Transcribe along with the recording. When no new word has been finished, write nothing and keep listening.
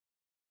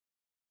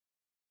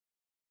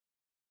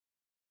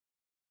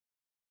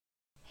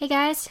Hey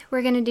guys,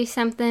 we're going to do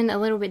something a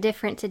little bit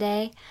different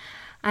today.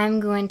 I'm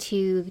going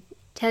to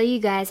tell you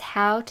guys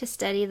how to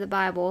study the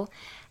Bible,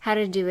 how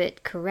to do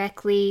it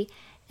correctly,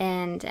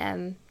 and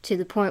to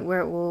the point where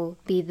it will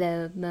be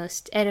the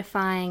most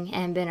edifying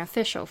and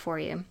beneficial for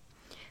you.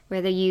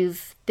 Whether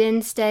you've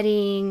been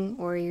studying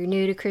or you're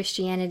new to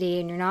Christianity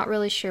and you're not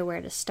really sure where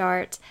to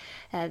start,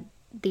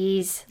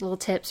 these little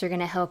tips are going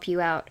to help you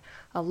out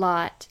a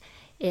lot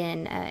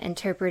in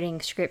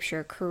interpreting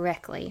Scripture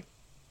correctly.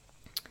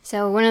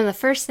 So one of the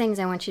first things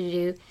I want you to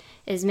do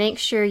is make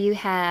sure you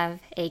have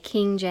a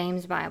King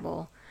James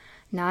Bible.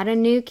 Not a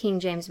new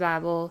King James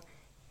Bible,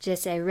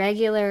 just a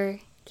regular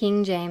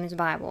King James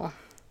Bible.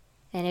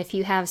 And if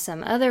you have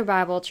some other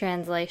Bible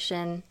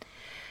translation,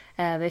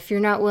 if you're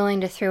not willing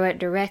to throw it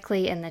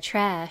directly in the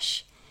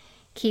trash,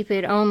 keep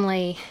it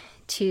only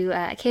to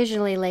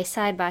occasionally lay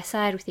side by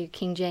side with your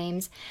King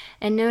James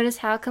and notice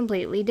how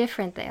completely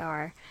different they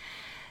are.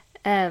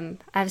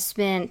 I've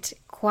spent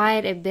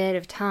quite a bit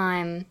of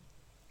time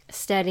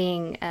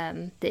studying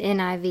the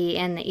NIV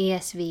and the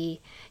ESV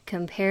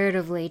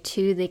comparatively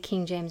to the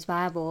King James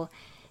Bible,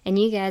 and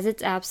you guys,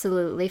 it's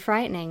absolutely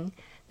frightening,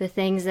 the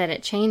things that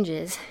it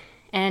changes.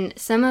 And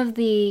some of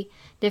the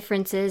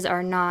differences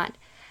are not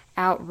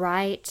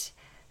outright,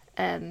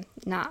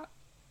 not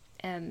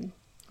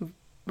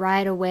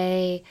right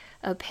away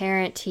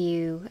apparent to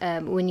you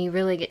when you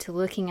really get to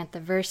looking at the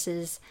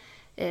verses.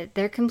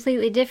 They're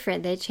completely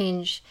different. They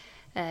change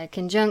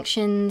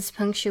conjunctions,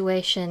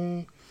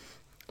 punctuation,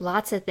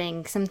 lots of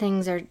things. Some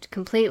things are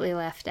completely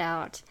left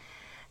out.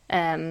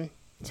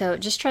 So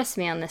just trust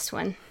me on this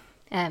one.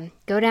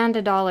 Go down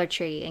to Dollar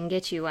Tree and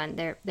get you one.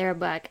 They're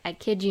 $1. I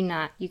kid you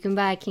not. You can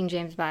buy a King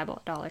James Bible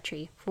at Dollar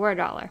Tree for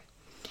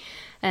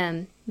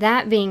 $1.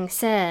 That being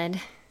said,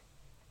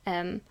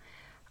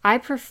 I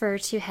prefer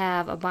to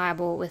have a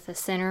Bible with a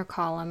center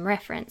column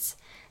reference.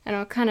 And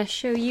I'll kind of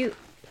show you.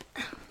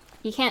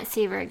 You can't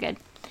see very good.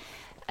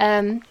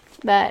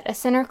 But a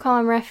center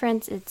column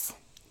reference, it's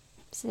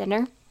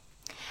center.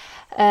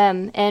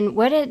 And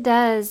what it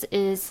does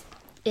is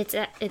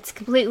it's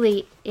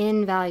completely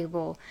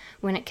invaluable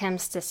when it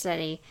comes to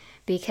study,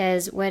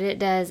 because what it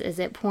does is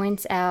it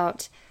points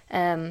out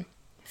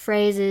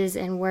phrases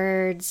and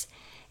words,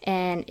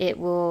 and it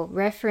will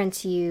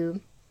reference you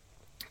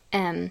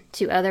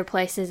to other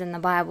places in the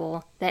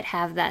Bible that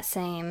have that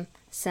same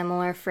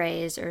similar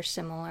phrase or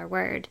similar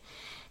word.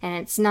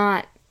 And it's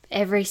not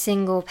every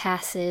single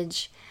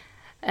passage,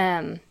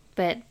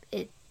 but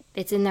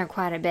it's in there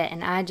quite a bit,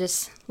 and I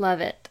just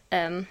love it.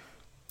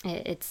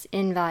 It's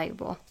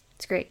invaluable.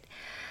 It's great.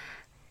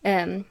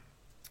 One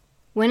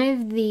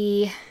of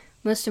the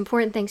most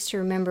important things to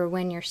remember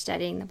when you're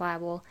studying the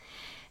Bible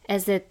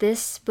is that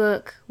this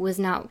book was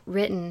not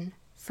written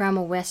from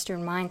a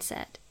Western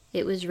mindset.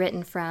 It was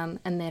written from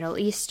a Middle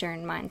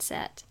Eastern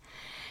mindset.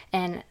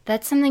 And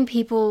that's something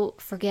people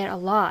forget a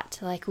lot.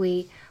 Like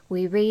we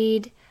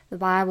read the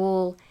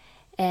Bible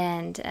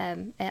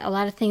and a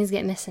lot of things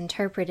get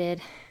misinterpreted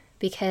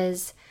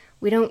because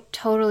we don't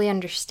totally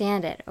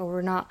understand it, or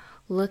we're not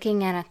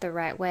looking at it the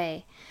right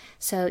way.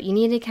 So you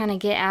need to kind of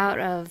get out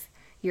of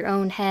your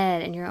own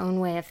head and your own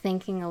way of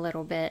thinking a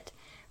little bit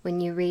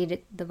when you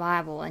read the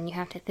Bible, and you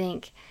have to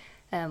think,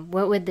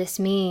 what would this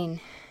mean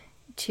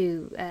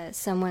to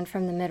someone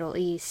from the Middle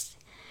East?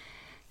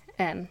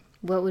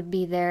 What would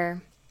be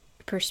their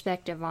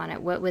perspective on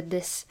it? What would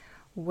this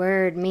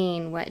word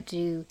mean? What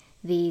do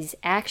these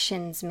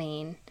actions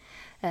mean?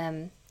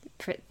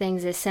 For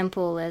things as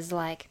simple as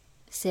like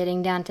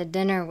sitting down to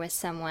dinner with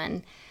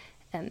someone,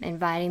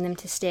 inviting them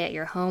to stay at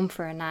your home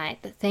for a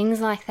night.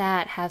 Things like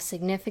that have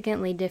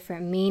significantly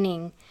different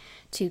meaning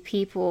to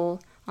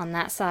people on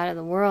that side of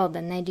the world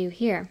than they do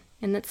here.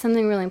 And that's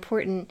something really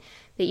important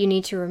that you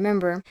need to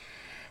remember.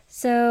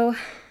 So,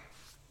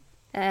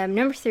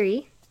 number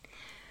 3,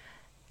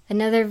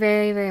 another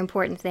very, very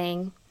important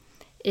thing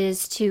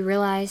is to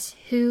realize,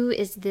 who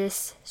is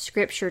this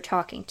scripture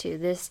talking to?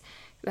 This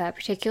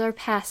particular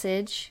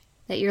passage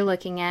that you're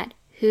looking at,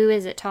 who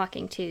is it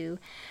talking to?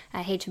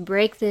 I hate to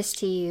break this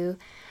to you,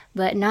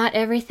 but not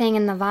everything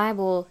in the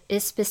Bible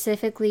is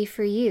specifically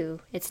for you.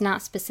 It's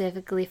not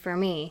specifically for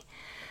me.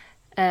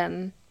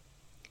 Some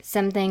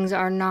things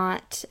are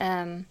not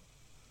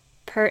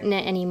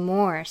pertinent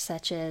anymore,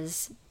 such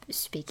as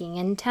speaking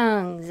in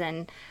tongues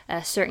and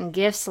certain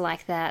gifts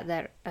like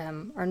that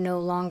are no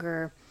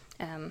longer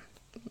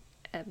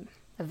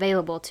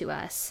available to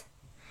us.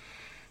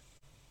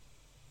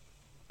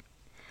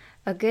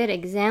 A good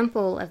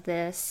example of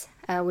this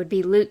would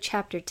be Luke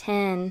chapter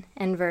 10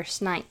 and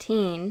verse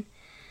 19,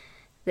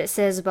 that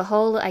says,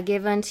 "Behold, I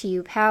give unto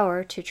you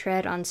power to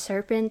tread on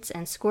serpents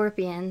and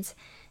scorpions,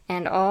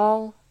 and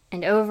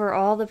over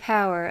all the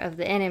power of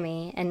the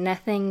enemy, and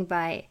nothing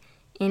by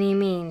any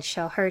means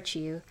shall hurt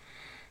you."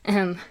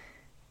 I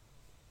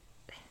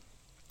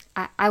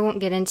won't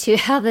get into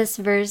how this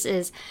verse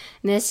is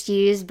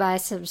misused by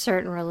some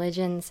certain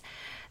religions,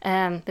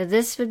 but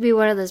this would be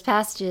one of those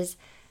passages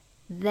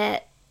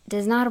that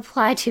does not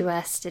apply to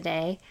us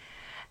today.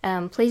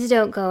 Please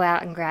don't go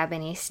out and grab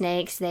any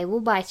snakes. They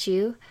will bite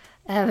you.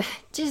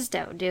 Just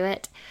don't do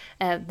it.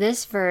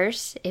 This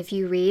verse, if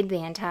you read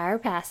the entire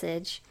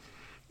passage,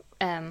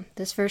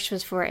 this verse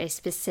was for a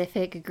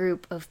specific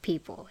group of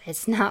people.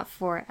 It's not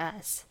for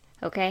us,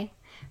 okay?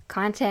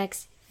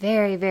 Context,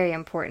 very, very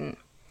important.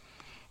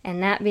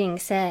 And that being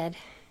said,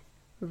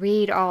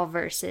 read all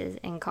verses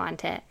in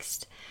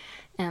context.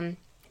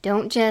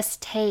 Don't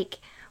just take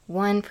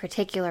one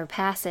particular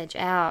passage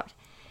out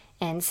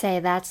and say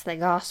that's the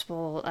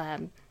gospel.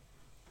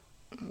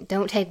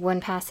 Don't take one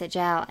passage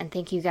out and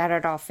think you got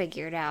it all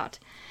figured out,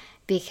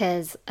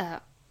 because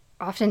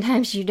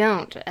oftentimes you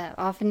don't.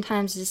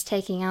 Oftentimes just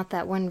taking out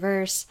that one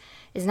verse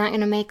is not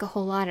going to make a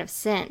whole lot of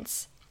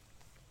sense.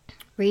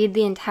 Read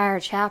the entire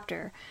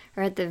chapter,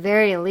 or at the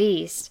very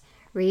least,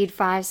 read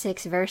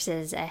 5-6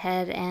 verses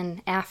ahead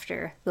and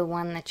after the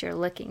one that you're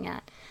looking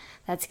at.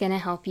 That's going to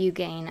help you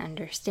gain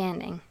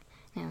understanding.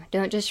 Now,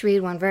 don't just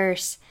read one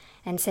verse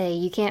and say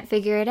you can't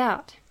figure it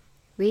out.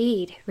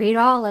 Read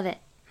all of it.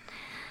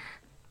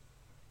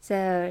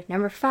 So,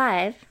 number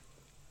 5,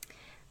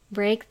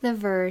 break the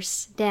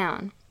verse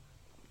down.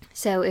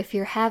 So if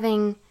you're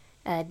having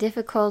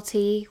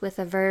difficulty with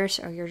a verse,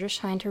 or you're just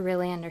trying to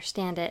really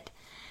understand it,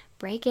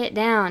 break it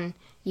down.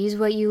 Use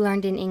what you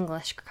learned in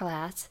English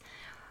class.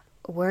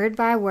 Word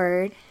by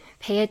word,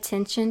 pay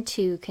attention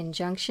to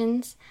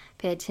conjunctions,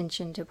 pay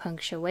attention to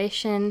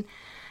punctuation.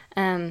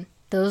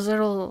 Those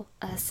little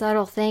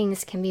subtle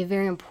things can be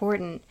very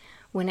important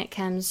when it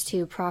comes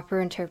to proper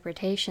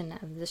interpretation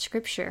of the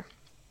scripture.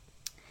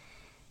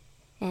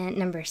 And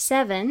number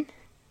 7,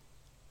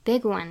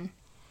 big one.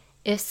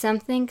 If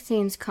something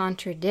seems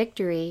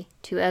contradictory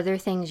to other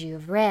things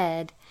you've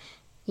read,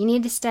 you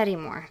need to study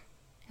more,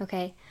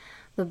 okay?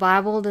 The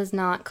Bible does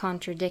not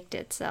contradict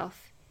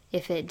itself.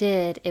 If it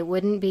did, it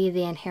wouldn't be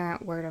the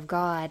inherent Word of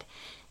God.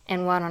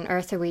 And what on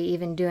earth are we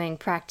even doing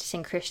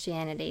practicing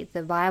Christianity?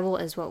 The Bible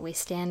is what we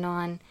stand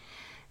on.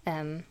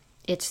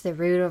 It's the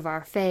root of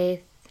our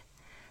faith.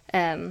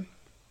 2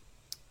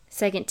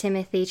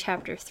 Timothy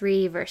chapter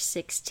 3, verse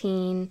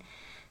 16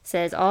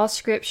 says, all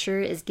Scripture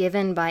is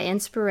given by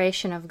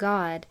inspiration of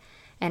God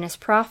and is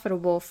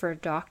profitable for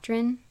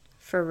doctrine,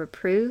 for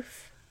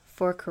reproof,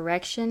 for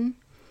correction,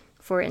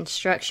 for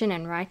instruction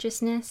in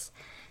righteousness,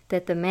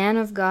 that the man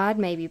of God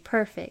may be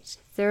perfect,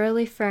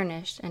 thoroughly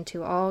furnished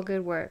unto all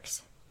good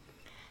works.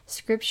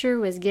 Scripture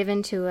was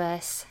given to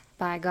us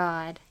by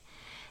God.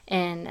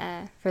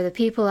 And for the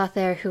people out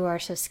there who are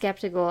so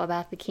skeptical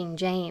about the King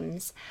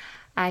James,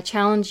 I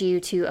challenge you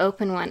to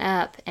open one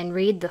up and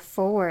read the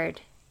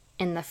foreword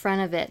in the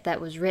front of it that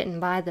was written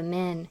by the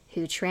men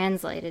who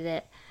translated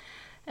it.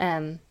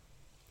 And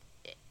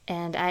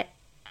I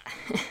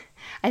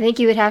think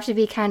you would have to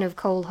be kind of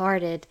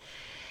cold-hearted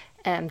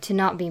to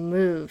not be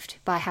moved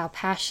by how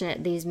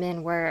passionate these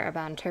men were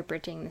about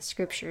interpreting the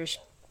scriptures.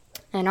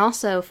 And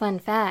also, fun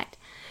fact,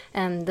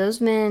 those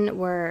men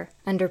were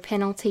under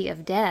penalty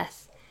of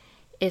death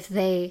if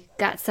they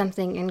got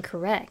something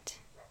incorrect.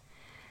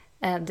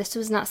 This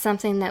was not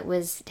something that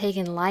was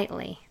taken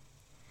lightly.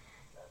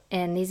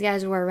 And these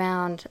guys were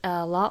around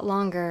a lot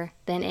longer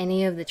than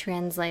any of the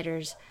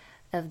translators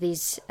of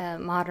these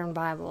modern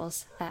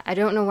Bibles. I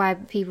don't know why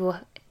people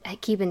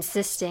keep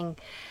insisting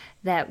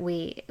that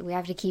we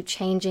have to keep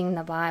changing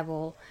the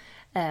Bible,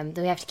 that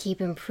we have to keep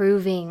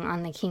improving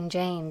on the King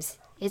James.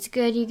 It's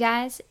good, you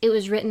guys. It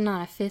was written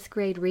on a 5th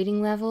grade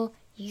reading level.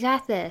 You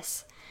got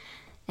this.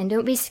 And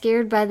don't be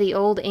scared by the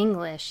old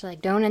English.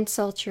 Like, don't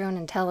insult your own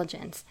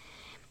intelligence.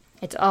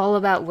 It's all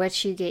about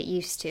what you get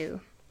used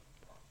to.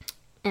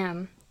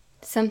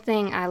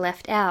 Something I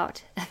left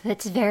out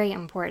that's very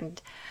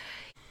important.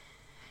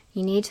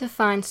 You need to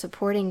find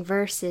supporting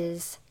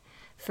verses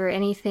for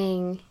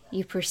anything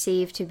you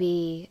perceive to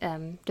be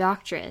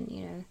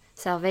doctrine,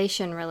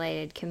 salvation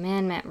related,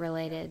 commandment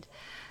related.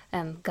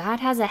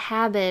 God has a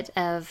habit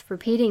of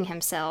repeating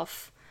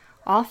himself,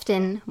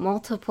 often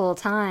multiple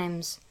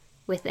times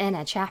within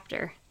a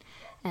chapter.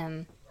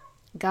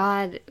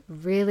 God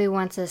really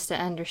wants us to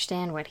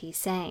understand what he's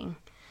saying.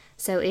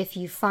 So if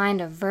you find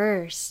a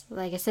verse,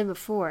 like I said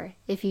before,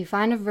 if you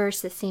find a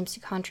verse that seems to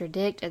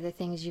contradict other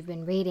things you've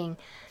been reading,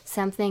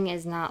 something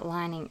is not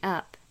lining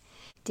up.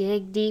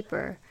 Dig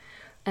deeper.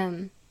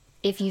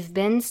 If you've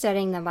been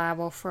studying the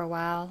Bible for a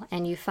while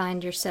and you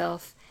find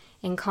yourself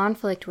in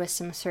conflict with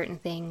some certain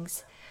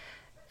things,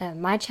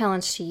 my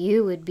challenge to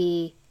you would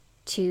be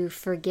to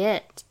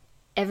forget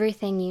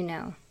everything you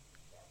know.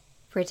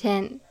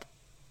 Pretend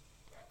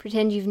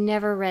you've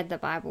never read the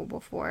Bible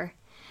before.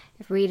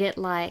 Read it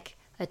like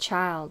a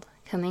child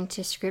coming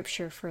to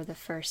Scripture for the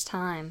first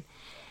time,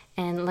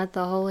 and let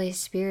the Holy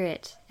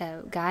Spirit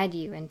guide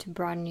you and to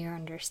broaden your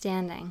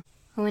understanding.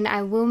 And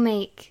I will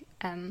make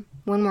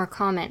one more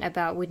comment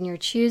about when you're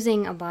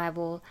choosing a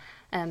Bible,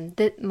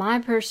 that my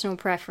personal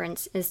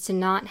preference is to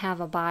not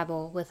have a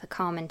Bible with a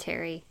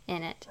commentary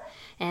in it.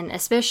 And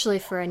especially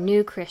for a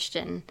new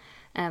Christian,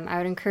 I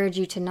would encourage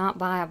you to not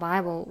buy a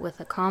Bible with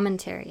a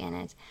commentary in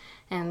it,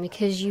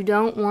 because you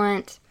don't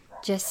want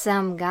just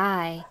some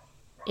guy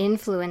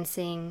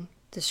influencing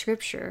the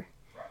Scripture.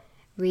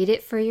 Read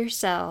it for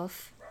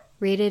yourself.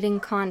 Read it in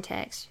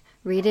context.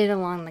 read it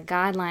along the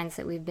guidelines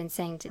that we've been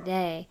saying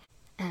today.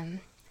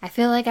 I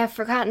feel like I've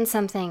forgotten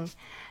something.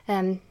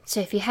 So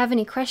if you have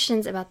any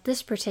questions about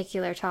this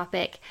particular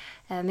topic,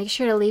 make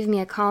sure to leave me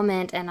a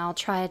comment and I'll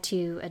try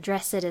to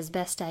address it as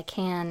best I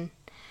can.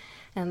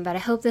 But I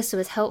hope this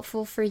was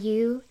helpful for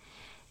you,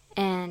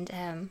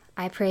 and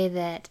I pray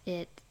that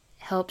it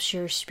helps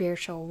your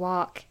spiritual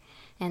walk,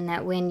 and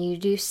that when you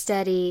do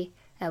study,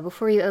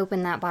 before you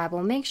open that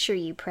Bible, make sure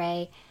you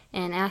pray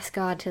and ask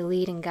God to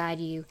lead and guide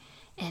you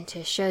and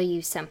to show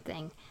you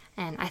something.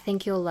 And I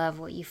think you'll love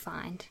what you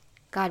find.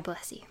 God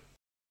bless you.